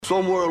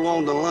somewhere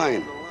along the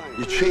line,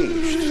 you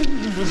changed.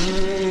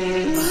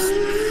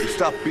 You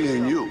stopped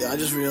being you. Yeah, I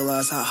just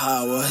realized how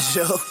high I was,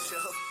 yo.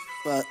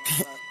 Fuck.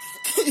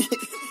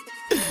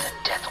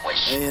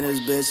 Hey, in this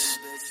bitch.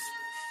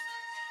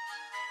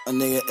 A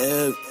nigga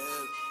Eb.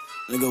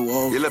 Nigga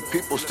Whoa. You let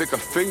people stick a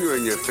finger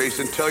in your face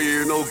and tell you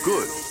you're no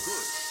good.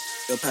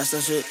 Yo, pass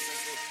that shit.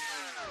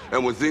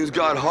 And when things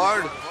got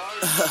hard,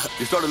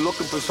 you started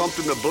looking for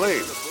something to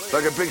blame,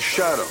 like a big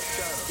shadow.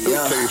 Let me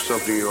tell you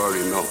something you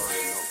already know.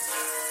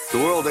 The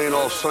world ain't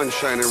all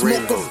sunshine and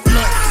rainbows. Smoke a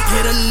blunt,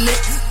 hit a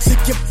lick,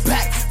 took your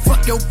back,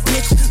 fuck your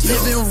bitch.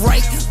 Living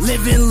right,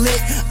 living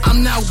lit.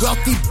 I'm not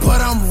wealthy,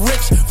 but I'm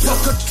rich.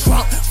 Fuck a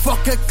Trump,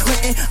 fuck a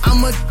Clinton.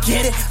 I'ma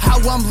get it how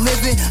I'm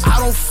living.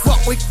 I don't fuck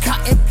with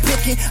cotton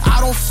picking.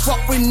 I don't fuck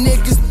with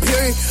niggas,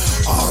 period.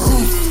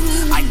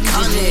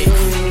 Iconic,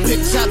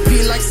 bitch, I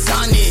be like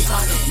Sonic.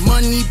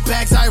 Money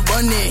bags, I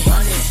run it.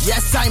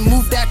 Yes, I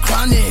move that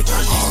chronic.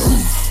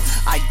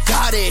 I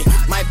got it.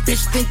 My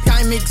bitch think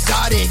I'm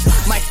exotic.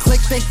 My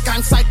clique think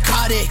I'm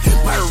psychotic.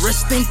 My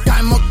wrist think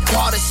I'm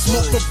aquatic.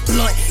 Smoke a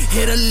blunt,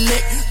 hit a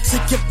lick,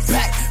 took your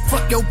back,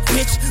 fuck your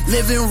bitch.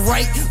 Living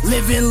right,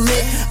 living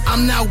lit.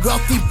 I'm not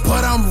wealthy,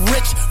 but I'm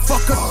rich.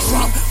 Fuck a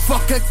Trump,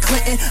 fuck a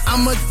Clinton.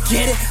 I'ma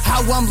get it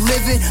how I'm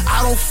living.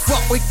 I don't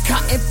fuck with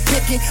cotton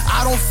picking.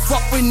 I don't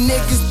fuck with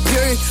niggas,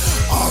 period.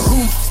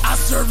 I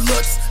serve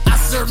looks, I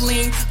serve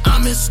lean.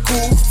 I'm in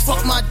school,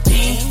 fuck my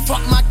dean,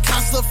 fuck my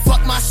counselor,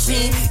 fuck my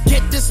scene.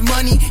 Get this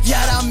money,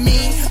 yeah, I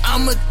mean,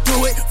 I'ma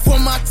do it for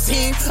my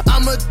team.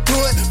 I'ma do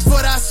it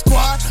for that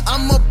squad.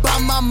 I'ma buy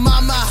my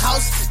mama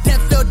house, then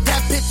fill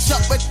that bitch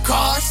up with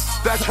cars.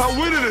 That's how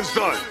winning is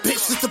done.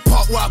 Bitch, this the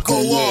part where I go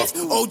off.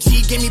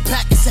 OG gave me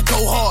pack and said go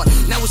hard.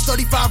 Now it's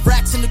 35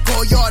 racks in the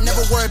yard.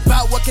 Never worried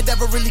about what could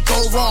ever really go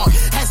wrong.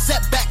 Had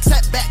setback,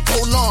 go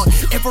long.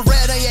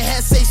 Infrared on your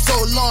head, say so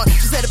long.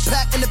 She said the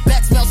pack in the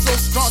back smells so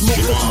strong.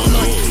 Smoke a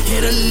blunt,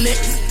 hit a lick,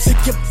 took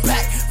your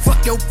back,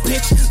 fuck your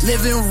bitch.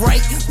 Living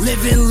right,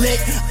 living lit.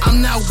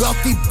 I'm not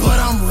wealthy,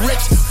 but I'm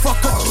rich.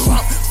 Fuck a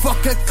Trump,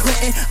 fuck a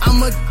Clinton.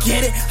 I'ma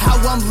get it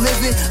how I'm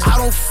living. I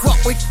don't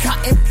fuck with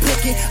cotton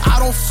picking. I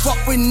don't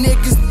fuck with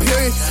niggas,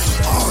 period.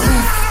 You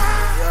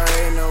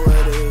already know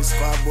what it is.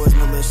 Squad Boys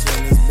Militia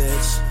in this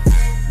bitch.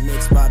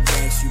 Mixed by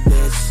Banks, you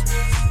bitch.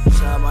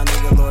 Shout out my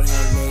nigga Lord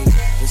Handmade.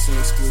 It's an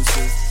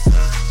exclusive.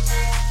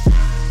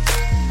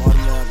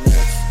 Baltimore up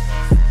next.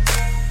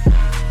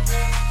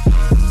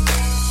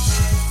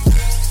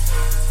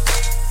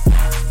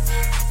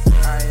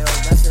 Alright, yo,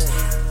 that's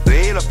it. It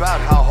ain't about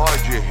how hard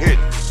you hit.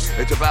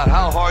 It's about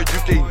how hard you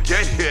can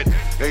get hit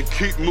and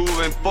keep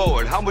moving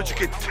forward. How much you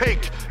can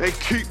take and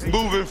keep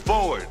moving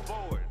forward.